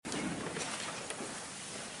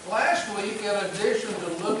last week, in addition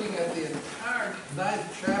to looking at the entire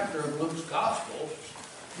 9th chapter of Luke's Gospel,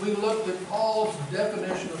 we looked at Paul's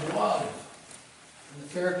definition of love and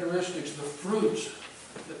the characteristics, the fruits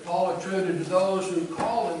that Paul attributed to those who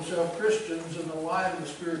call themselves Christians in the light of the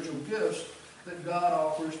spiritual gifts that God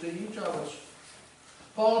offers to each of us.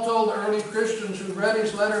 Paul told the early Christians who read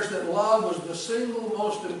his letters that love was the single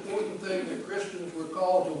most important thing that Christians were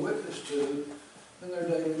called to witness to in their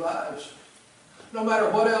daily lives. No matter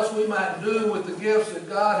what else we might do with the gifts that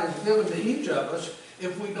God has given to each of us,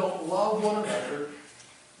 if we don't love one another,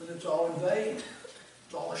 then it's all in vain.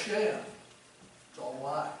 It's all a sham. It's all a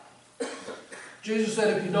lie. Jesus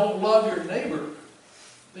said if you don't love your neighbor,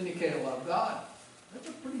 then you can't love God. That's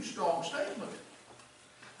a pretty strong statement.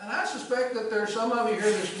 And I suspect that there are some of you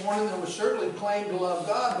here this morning that would certainly claim to love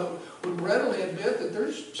God, but would readily admit that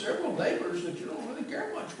there's several neighbors that you don't really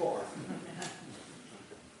care much for.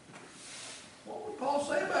 What would Paul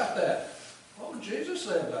say about that? What would Jesus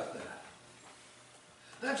say about that?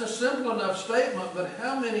 That's a simple enough statement, but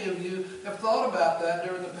how many of you have thought about that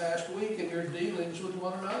during the past week in your dealings with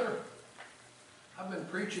one another? I've been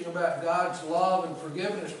preaching about God's love and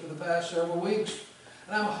forgiveness for the past several weeks,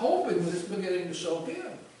 and I'm hoping that it's beginning to soak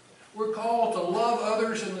in. We're called to love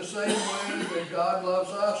others in the same way that God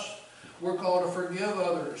loves us. We're called to forgive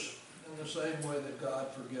others in the same way that God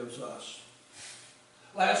forgives us.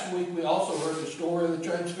 Last week we also heard the story of the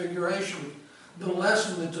Transfiguration, the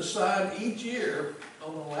lesson that's assigned each year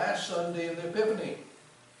on the last Sunday of the Epiphany.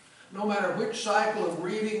 No matter which cycle of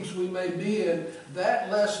readings we may be in, that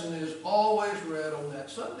lesson is always read on that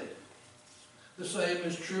Sunday. The same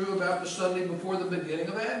is true about the Sunday before the beginning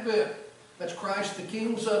of Advent. That's Christ the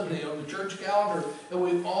King Sunday on the church calendar, and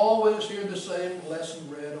we always hear the same lesson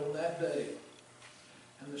read on that day.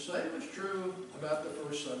 And the same is true about the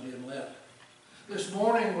first Sunday in Lent. This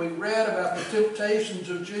morning we read about the temptations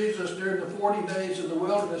of Jesus during the 40 days of the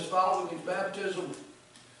wilderness following his baptism.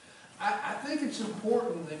 I think it's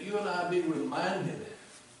important that you and I be reminded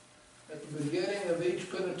at the beginning of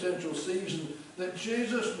each penitential season that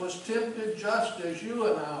Jesus was tempted just as you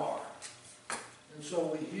and I are. And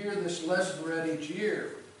so we hear this lesson read each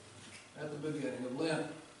year at the beginning of Lent.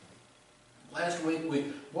 Last week we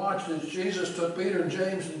watched as Jesus took Peter and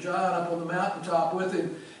James and John up on the mountaintop with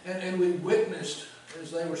him, and we witnessed as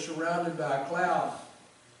they were surrounded by a cloud.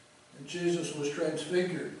 And Jesus was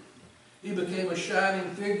transfigured. He became a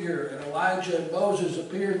shining figure, and Elijah and Moses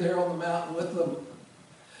appeared there on the mountain with them.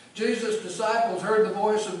 Jesus' disciples heard the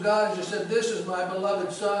voice of God as he said, "This is my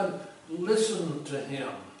beloved Son, listen to him."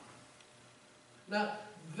 Now,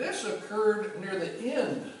 this occurred near the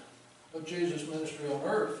end of Jesus' ministry on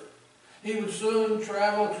earth. He would soon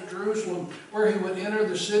travel to Jerusalem, where he would enter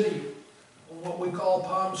the city on what we call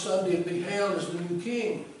Palm Sunday and be hailed as the new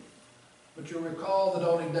king. But you'll recall that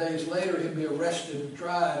only days later he'd be arrested and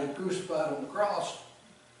tried and crucified on the cross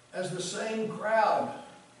as the same crowd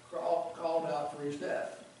called out for his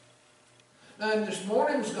death. Now in this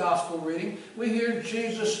morning's gospel reading, we hear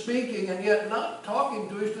Jesus speaking and yet not talking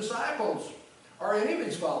to his disciples or any of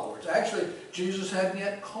his followers. Actually, Jesus hadn't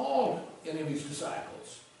yet called any of his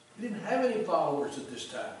disciples. He didn't have any followers at this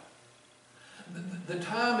time. The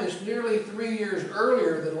time is nearly 3 years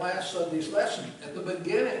earlier than last Sunday's lesson, at the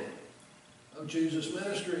beginning of Jesus'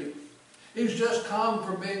 ministry. He's just come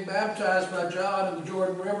from being baptized by John in the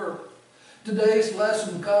Jordan River. Today's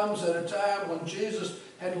lesson comes at a time when Jesus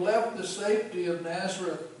had left the safety of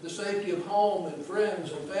Nazareth, the safety of home and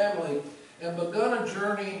friends and family, and begun a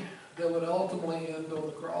journey that would ultimately end on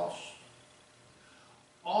the cross.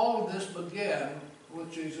 All of this began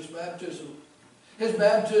with Jesus' baptism. His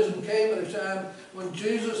baptism came at a time when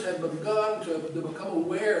Jesus had begun to become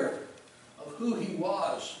aware of who he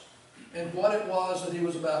was and what it was that he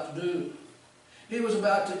was about to do. He was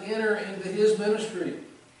about to enter into his ministry.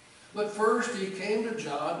 But first he came to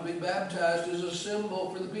John to be baptized as a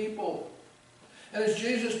symbol for the people. And as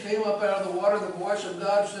Jesus came up out of the water, the voice of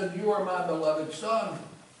God said, "You are my beloved Son,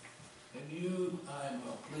 and you I am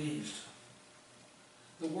well pleased."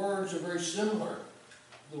 The words are very similar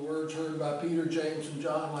to the words heard by Peter, James, and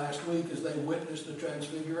John last week as they witnessed the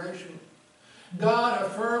Transfiguration. God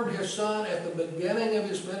affirmed his Son at the beginning of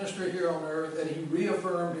his ministry here on earth, and he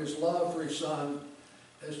reaffirmed his love for his Son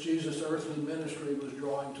as Jesus' earthly ministry was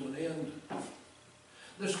drawing to an end.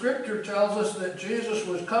 The scripture tells us that Jesus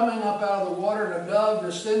was coming up out of the water, and a dove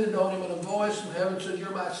descended on him, and a voice from heaven said,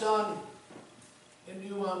 "You're my Son, in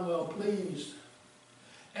you I'm well pleased."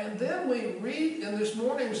 And then we read in this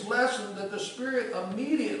morning's lesson that the Spirit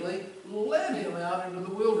immediately led him out into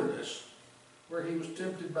the wilderness, where he was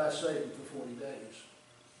tempted by Satan for 40 days.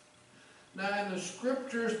 Now in the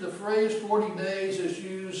scriptures, the phrase 40 days is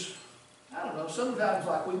used I don't know, sometimes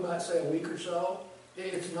like we might say a week or so.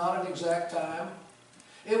 It's not an exact time.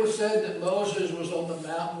 It was said that Moses was on the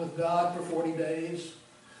mountain with God for 40 days.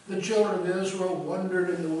 The children of Israel wandered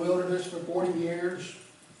in the wilderness for 40 years.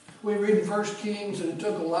 We read in 1 Kings that it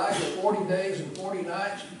took Elijah 40 days and 40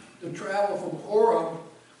 nights to travel from Horeb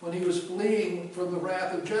when he was fleeing from the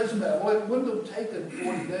wrath of Jezebel. Well, it wouldn't have taken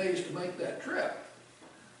 40 days to make that trip.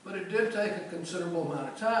 But it did take a considerable amount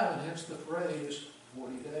of time, and hence the phrase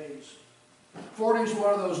 40 days. 40 is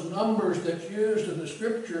one of those numbers that's used in the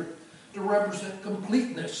scripture to represent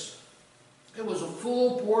completeness. It was a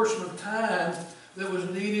full portion of time that was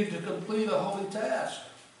needed to complete a holy task.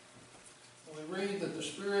 We read that the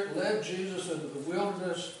Spirit led Jesus into the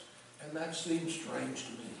wilderness, and that seems strange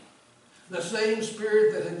to me. The same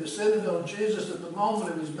Spirit that had descended on Jesus at the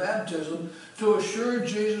moment of his baptism to assure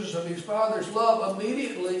Jesus of his Father's love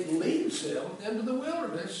immediately leads him into the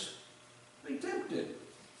wilderness to be tempted.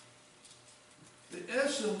 The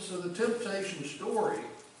essence of the temptation story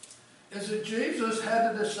is that Jesus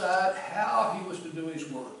had to decide how he was to do his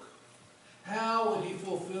work. How would he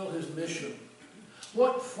fulfill his mission?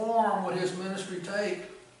 What form would his ministry take?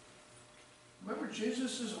 Remember,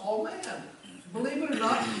 Jesus is all man. Believe it or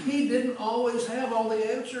not, he didn't always have all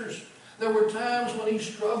the answers. There were times when he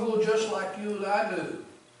struggled just like you and I do.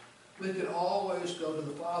 We could always go to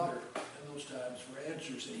the Father in those times for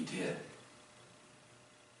answers, and he did.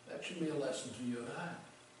 That should be a lesson to you and I.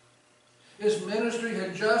 His ministry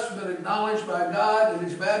had just been acknowledged by God in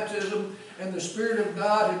his baptism, and the Spirit of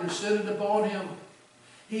God had descended upon him.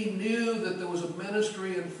 He knew that there was a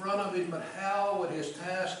ministry in front of him, but how would his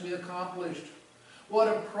task be accomplished? What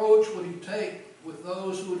approach would he take with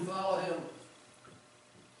those who would follow him?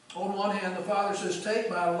 On one hand, the Father says, take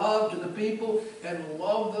my love to the people and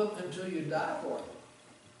love them until you die for them.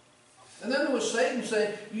 And then there was Satan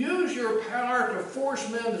saying, use your power to force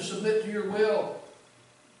men to submit to your will.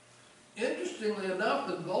 Interestingly enough,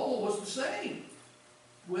 the goal was the same.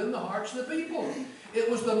 Win the hearts of the people. It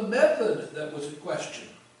was the method that was in question.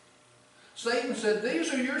 Satan said,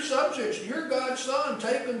 these are your subjects. You're God's son.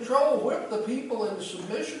 Take control. Whip the people into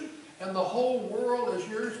submission, and the whole world is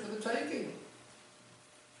yours for the taking.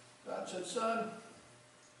 God said, son,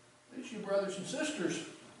 these are your brothers and sisters.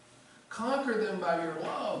 Conquer them by your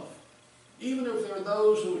love, even if there are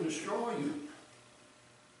those who will destroy you.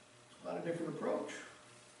 It's quite a different approach.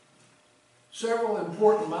 Several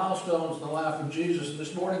important milestones in the life of Jesus, and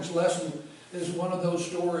this morning's lesson is one of those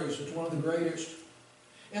stories. It's one of the greatest.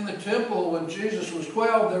 In the temple, when Jesus was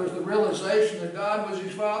 12, there was the realization that God was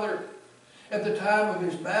his Father. At the time of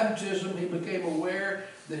his baptism, he became aware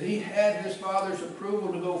that he had his Father's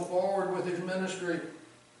approval to go forward with his ministry.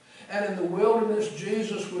 And in the wilderness,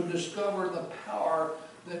 Jesus would discover the power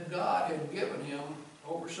that God had given him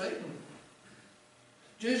over Satan.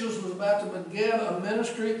 Jesus was about to begin a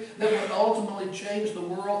ministry that would ultimately change the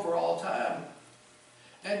world for all time.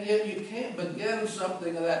 And yet you can't begin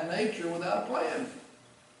something of that nature without a plan,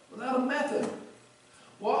 without a method.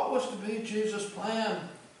 What was to be Jesus' plan?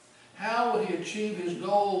 How would he achieve his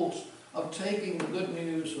goals of taking the good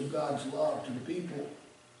news of God's love to the people?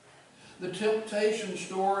 The temptation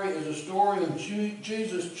story is a story of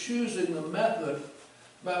Jesus choosing the method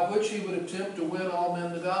by which he would attempt to win all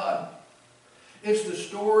men to God. It's the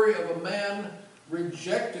story of a man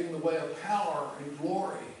rejecting the way of power and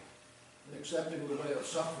glory and accepting the way of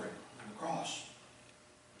suffering and the cross.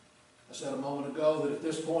 I said a moment ago that at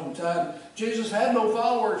this point in time, Jesus had no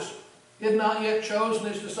followers. He had not yet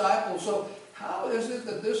chosen his disciples. So how is it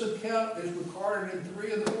that this account is recorded in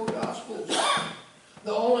 3 of the 4 Gospels?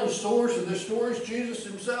 The only source of this story is Jesus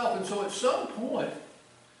himself. And so at some point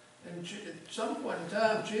in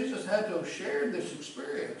time, Jesus had to have shared this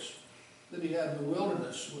experience that he had in the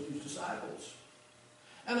wilderness with his disciples.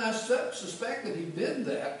 And I suspect that he did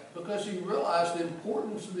that because he realized the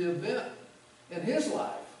importance of the event in his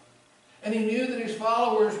life. And he knew that his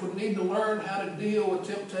followers would need to learn how to deal with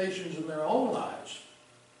temptations in their own lives.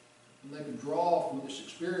 And they could draw from this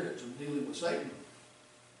experience of dealing with Satan.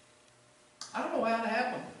 I don't know how it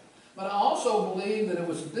happened, but I also believe that it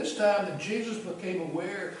was at this time that Jesus became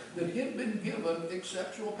aware that he had been given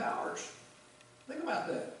exceptional powers. Think about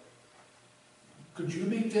that. Could you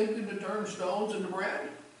be tempted to turn stones into bread?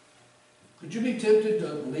 Could you be tempted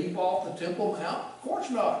to leap off the Temple Mount? Of course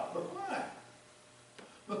not. But why?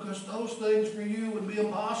 Because those things for you would be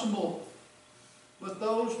impossible. But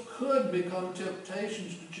those could become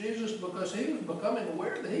temptations to Jesus because he was becoming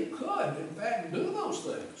aware that he could, in fact, do those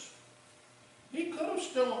things. He could have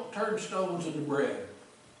still turned stones into bread.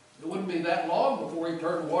 It wouldn't be that long before he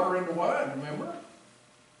turned water into wine, remember?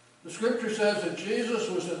 The scripture says that Jesus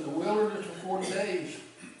was in the wilderness for 40 days.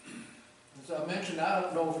 As I mentioned, I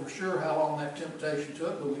don't know for sure how long that temptation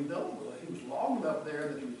took, but we know he was long enough there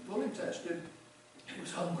that he was fully tested. He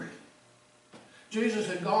was hungry. Jesus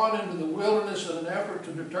had gone into the wilderness in an effort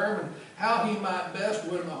to determine how he might best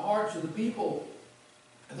win the hearts of the people.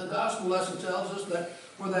 And the gospel lesson tells us that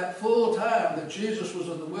for that full time that Jesus was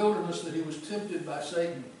in the wilderness, that he was tempted by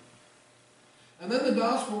Satan. And then the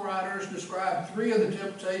gospel writers describe 3 of the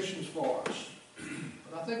temptations for us.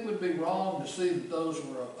 But I think we'd be wrong to see that those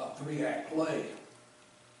were a 3-act play.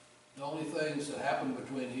 The only things that happened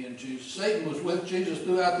between he and Jesus. Satan was with Jesus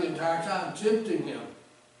throughout the entire time, tempting him.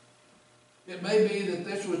 It may be that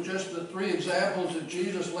this was just the 3 examples that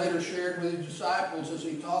Jesus later shared with his disciples as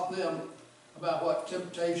he taught them about what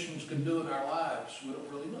temptations can do in our lives. We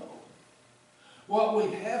don't really know. What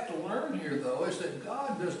we have to learn here, though, is that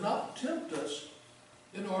God does not tempt us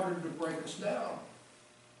in order to break us down.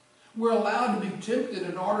 We're allowed to be tempted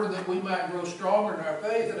in order that we might grow stronger in our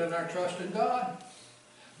faith and in our trust in God.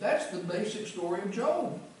 That's the basic story of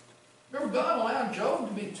Job. Remember, God allowed Job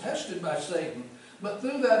to be tested by Satan. But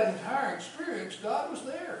through that entire experience, God was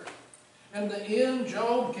there. And in the end,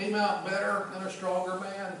 Job came out better and a stronger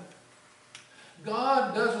man.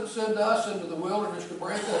 God doesn't send us into the wilderness to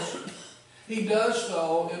break us. He does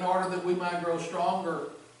so in order that we might grow stronger.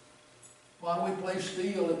 Why do we place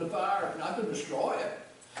steel into fire? Not to destroy it,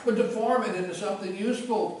 but to form it into something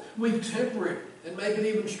useful. We temper it and make it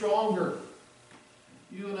even stronger.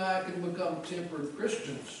 You and I can become tempered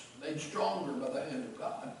Christians, made stronger by the hand of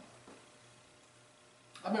God.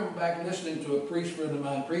 I remember back listening to a priest friend of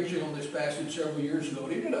mine preaching on this passage several years ago.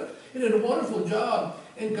 He did a wonderful job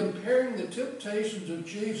in comparing the temptations of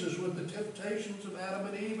Jesus with the temptations of Adam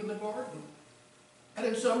and Eve in the garden. And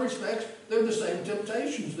in some respects, they're the same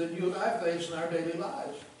temptations that you and I face in our daily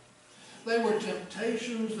lives. They were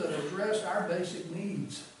temptations that address our basic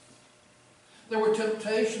needs. There were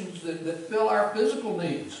temptations that fill our physical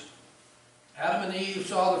needs. Adam and Eve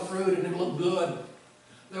saw the fruit and it looked good.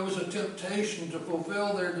 There was a temptation to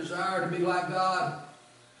fulfill their desire to be like God.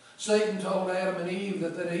 Satan told Adam and Eve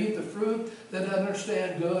that they'd eat the fruit, they'd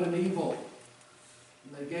understand good and evil.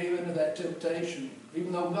 And they gave into that temptation,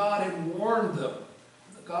 even though God had warned them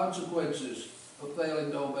of the consequences of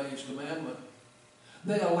failing to obey His commandment.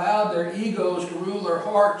 They allowed their egos to rule their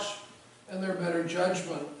hearts and their better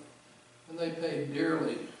judgment, and they paid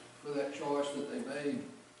dearly for that choice that they made.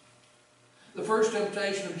 The first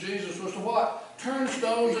temptation of Jesus was to what? Turn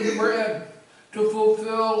stones into bread, to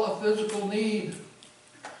fulfill a physical need.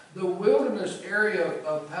 The wilderness area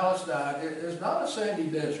of Palestine is not a sandy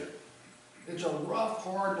desert. It's a rough,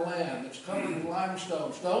 hard land. It's covered with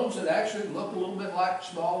limestone. Stones that actually look a little bit like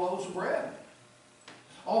small loaves of bread.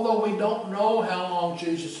 Although we don't know how long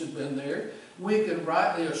Jesus had been there, we can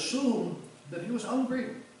rightly assume that he was hungry.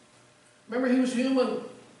 Remember, he was human.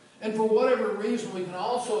 And for whatever reason, we can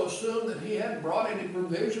also assume that he hadn't brought any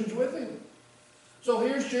provisions with him. So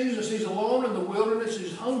here's Jesus. He's alone in the wilderness.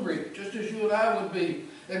 He's hungry, just as you and I would be.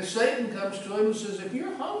 And Satan comes to him and says, if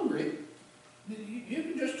you're hungry, you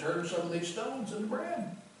can just turn some of these stones into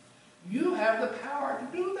bread. You have the power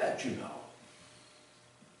to do that, you know.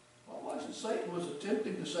 What was it Satan was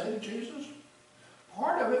attempting to say to Jesus?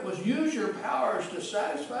 Part of it was use your powers to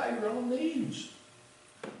satisfy your own needs.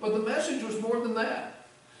 But the message was more than that.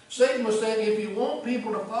 Satan was saying, if you want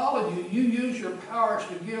people to follow you, you use your powers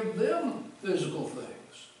to give them physical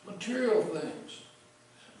things, material things.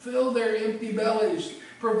 Fill their empty bellies,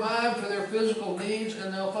 provide for their physical needs,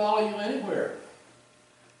 and they'll follow you anywhere.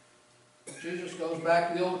 Jesus goes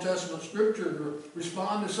back to the Old Testament scripture to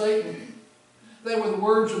respond to Satan. They were the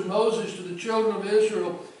words of Moses to the children of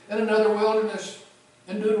Israel in another wilderness.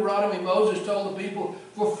 In Deuteronomy, Moses told the people,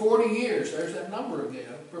 for 40 years, there's that number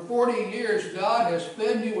again, for 40 years God has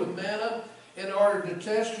fed you with manna in order to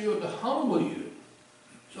test you and to humble you,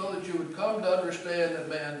 so that you would come to understand that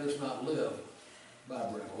man does not live by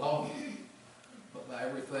bread alone, but by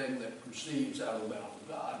everything that proceeds out of the mouth of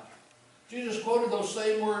God. Jesus quoted those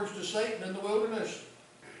same words to Satan in the wilderness.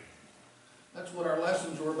 That's what our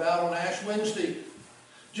lessons were about on Ash Wednesday.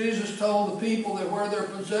 Jesus told the people that where their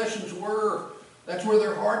possessions were, that's where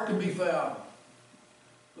their heart can be found.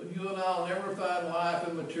 But you and I will never find life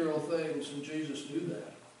in material things, and Jesus knew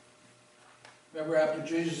that. Remember, after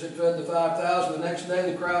Jesus had fed the 5,000, the next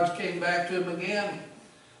day the crowds came back to him again.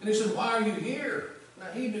 And he said, why are you here? Now,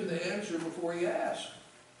 he knew the answer before he asked.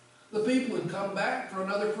 The people had come back for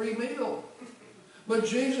another free meal. But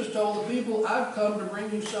Jesus told the people, I've come to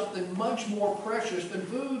bring you something much more precious than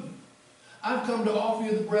food. I've come to offer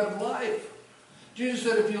you the bread of life. Jesus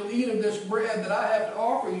said, if you'll eat of this bread that I have to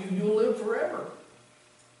offer you, you'll live forever.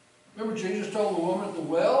 Remember, Jesus told the woman at the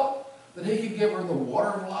well that he could give her the water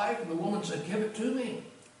of life? And the woman said, give it to me.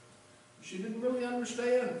 She didn't really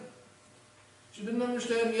understand. She didn't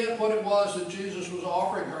understand yet what it was that Jesus was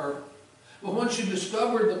offering her. But when she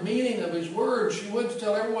discovered the meaning of his words, she went to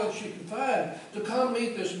tell everyone she could find to come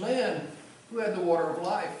meet this man who had the water of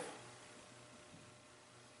life.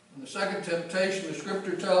 In the second temptation, the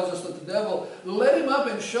scripture tells us that the devil led him up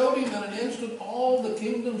and showed him in an instant all the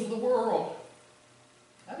kingdoms of the world.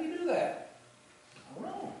 How do you do that? I don't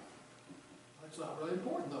know. That's not really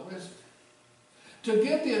important though, is it? To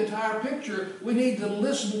get the entire picture, we need to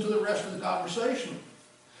listen to the rest of the conversation.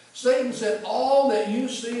 Satan said, all that you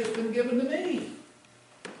see has been given to me.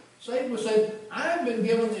 Satan was saying, I've been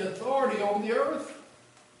given the authority over the earth.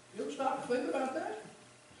 You ever stop to think about that?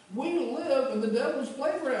 We live in the devil's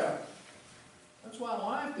playground. That's why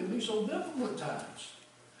life can be so difficult at times.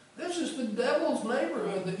 This is the devil's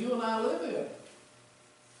neighborhood that you and I live in.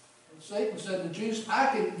 And Satan said to Jesus, I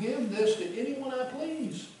can give this to anyone I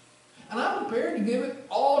please. And I'm prepared to give it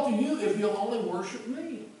all to you if you'll only worship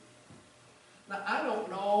me. Now, I don't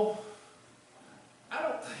know. I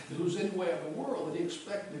don't think there was any way in the world that he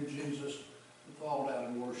expected Jesus to fall down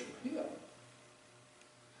and worship him.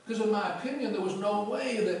 Because in my opinion, there was no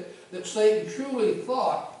way that Satan truly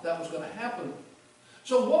thought that was going to happen.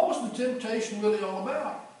 So what was the temptation really all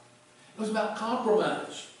about? It was about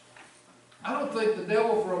compromise. I don't think the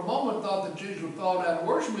devil for a moment thought that Jesus would fall down and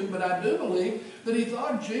worship him, but I do believe that he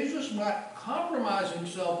thought Jesus might compromise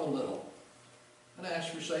himself a little and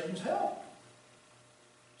ask for Satan's help.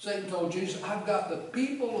 Satan told Jesus, I've got the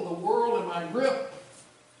people of the world in my grip.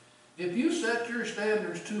 If you set your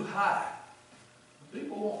standards too high, the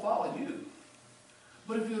people won't follow you.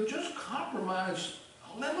 But if you'll just compromise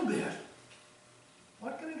a little bit,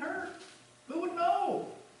 what can it hurt? Who would know?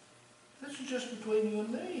 This is just between you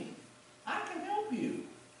and me. I can help you.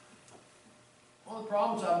 One of the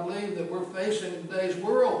problems I believe that we're facing in today's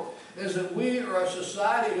world is that we are a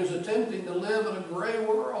society who's attempting to live in a gray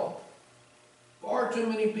world. Far too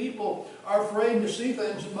many people are afraid to see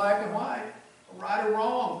things in black and white, right or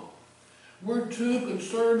wrong. We're too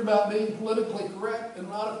concerned about being politically correct and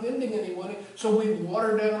not offending anyone, so we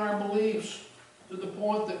water down our beliefs to the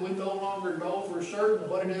point that we no longer know for certain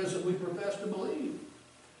what it is that we profess to believe.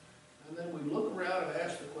 And then we look around and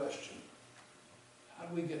ask the question, how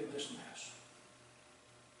do we get in this mess?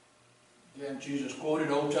 Again, Jesus quoted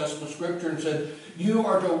Old Testament scripture and said, you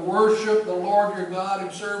are to worship the Lord your God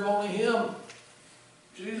and serve only him.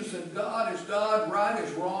 Jesus said, God is God, right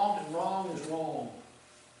is wrong, and wrong is wrong.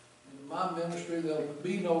 In my ministry, there'll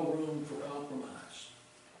be no room for compromise.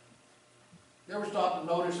 You ever stop to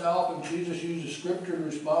notice how often Jesus uses scripture to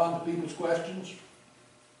respond to people's questions?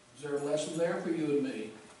 Is there a lesson there for you and me?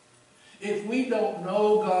 If we don't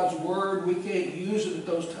know God's word, we can't use it at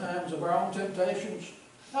those times of our own temptations.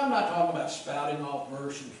 I'm not talking about spouting off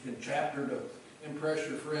verses in chapter to impress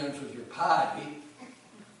your friends with your piety.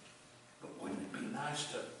 But wouldn't it be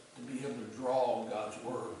nice to be able to draw on God's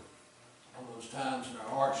word on those times in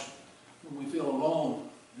our hearts when we feel alone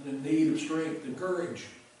and in need of strength and courage?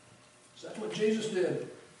 So that's what Jesus did.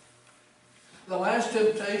 The last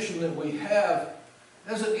temptation that we have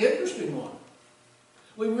is an interesting one.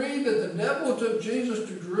 We read that the devil took Jesus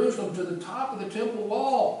to Jerusalem to the top of the temple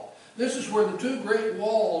wall. This is where the two great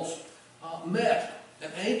walls met.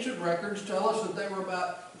 And ancient records tell us that they were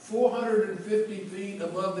about 450 feet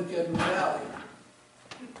above the Kidron Valley.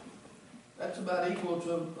 That's about equal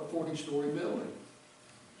to a 40-story building.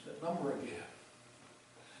 There's that number again.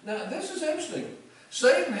 Now, this is interesting.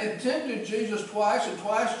 Satan had tempted Jesus twice, and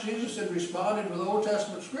twice Jesus had responded with Old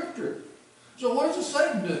Testament scripture. So what does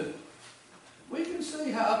Satan do? We can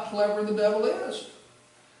see how clever the devil is.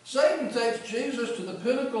 Satan takes Jesus to the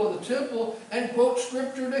pinnacle of the temple and quotes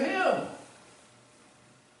scripture to him.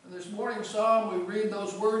 In this morning's psalm, we read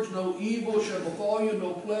those words, no evil shall befall you,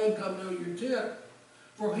 no plague come near your tent.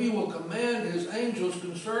 For he will command his angels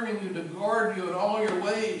concerning you to guard you in all your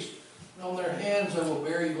ways, and on their hands they will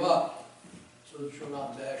bear you up, so that you shall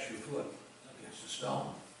not dash your foot against a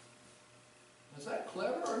stone. Is that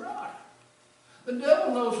clever or not? The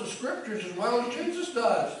devil knows the scriptures as well as Jesus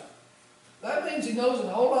does. That means he knows it a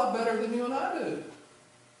whole lot better than you and I do. And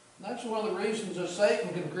that's one of the reasons that Satan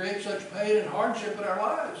can create such pain and hardship in our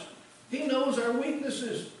lives. He knows our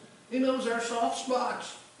weaknesses. He knows our soft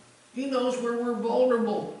spots. He knows where we're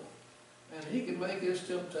vulnerable. And he can make his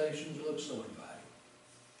temptations look so inviting.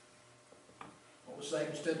 What was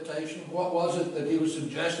Satan's temptation? What was it that he was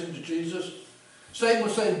suggesting to Jesus? Satan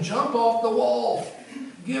was saying, jump off the wall.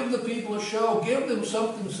 Give the people a show. Give them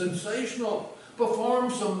something sensational.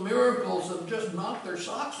 Perform some miracles and just knock their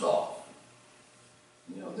socks off.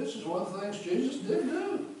 You know, this is one of the things Jesus did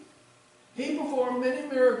do. He performed many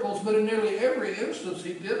miracles, but in nearly every instance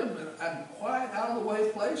he did them in quiet, out-of-the-way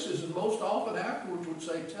places, and most often afterwards would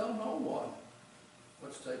say, tell no one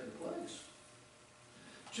what's taking place.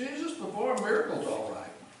 Jesus performed miracles all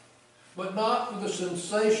right, but not for the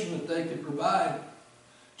sensation that they could provide.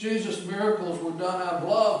 Jesus' miracles were done out of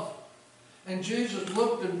love. And Jesus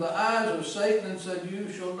looked into the eyes of Satan and said,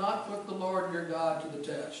 you shall not put the Lord your God to the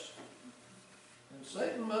test. And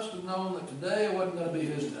Satan must have known that today wasn't going to be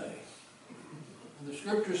his day. And the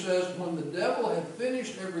scripture says, when the devil had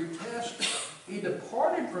finished every test, he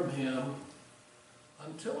departed from him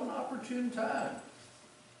until an opportune time.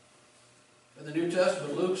 In the New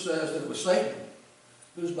Testament, Luke says that it was Satan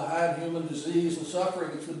who's behind human disease and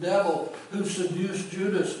suffering. It's the devil who seduced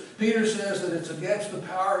Judas. Peter says that it's against the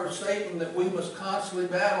power of Satan that we must constantly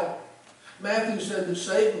battle. Matthew said that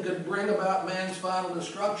Satan could bring about man's final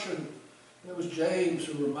destruction. And it was James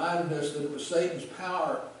who reminded us that it was Satan's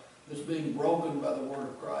power that's being broken by the word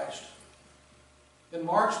of Christ. In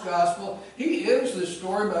Mark's gospel, he ends this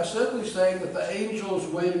story by simply saying that the angels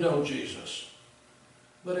waited on Jesus.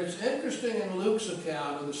 But it's interesting in Luke's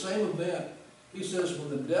account of the same event. He says, when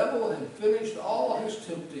the devil had finished all his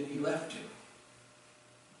tempting, he left him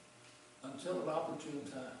until an opportune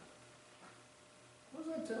time. What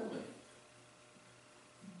does that tell me?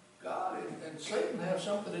 God and Satan have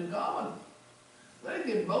something in common. They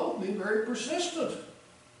can both be very persistent.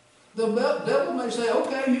 The devil may say,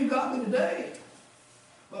 okay, you got me today,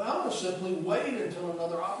 but I'm going to simply wait until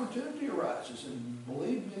another opportunity arises. And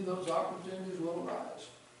believe me, those opportunities will arise.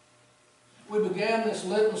 We began this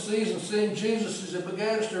Lenten season seeing Jesus as he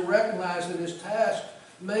begins to recognize that his task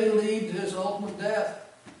may lead to his ultimate death.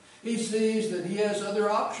 He sees that he has other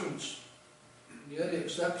options, yet he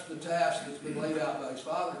accepts the task that's been laid out by his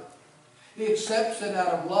Father. He accepts it out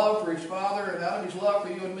of love for his Father and out of his love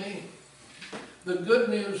for you and me. The good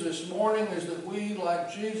news this morning is that we,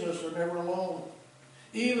 like Jesus, are never alone.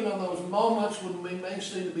 Even in those moments when we may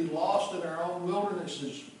seem to be lost in our own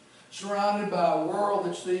wildernesses, surrounded by a world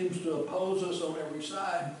that seems to oppose us on every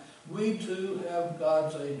side, we too have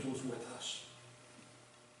God's angels with us.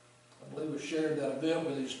 I believe we shared that event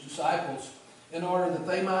with his disciples in order that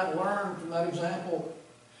they might learn from that example.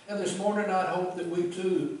 And this morning I hope that we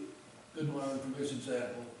too could learn from his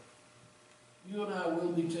example. You and I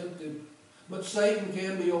will be tempted, but Satan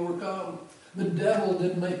can be overcome. The devil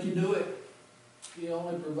didn't make you do it. He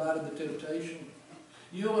only provided the temptation.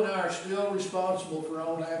 You and I are still responsible for our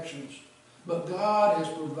own actions. But God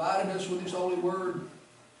has provided us with his holy word.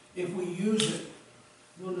 If we use it,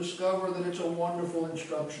 we'll discover that it's a wonderful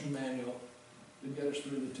instruction manual to get us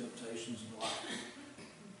through the temptations in life.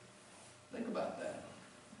 Think about that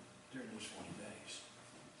during this one.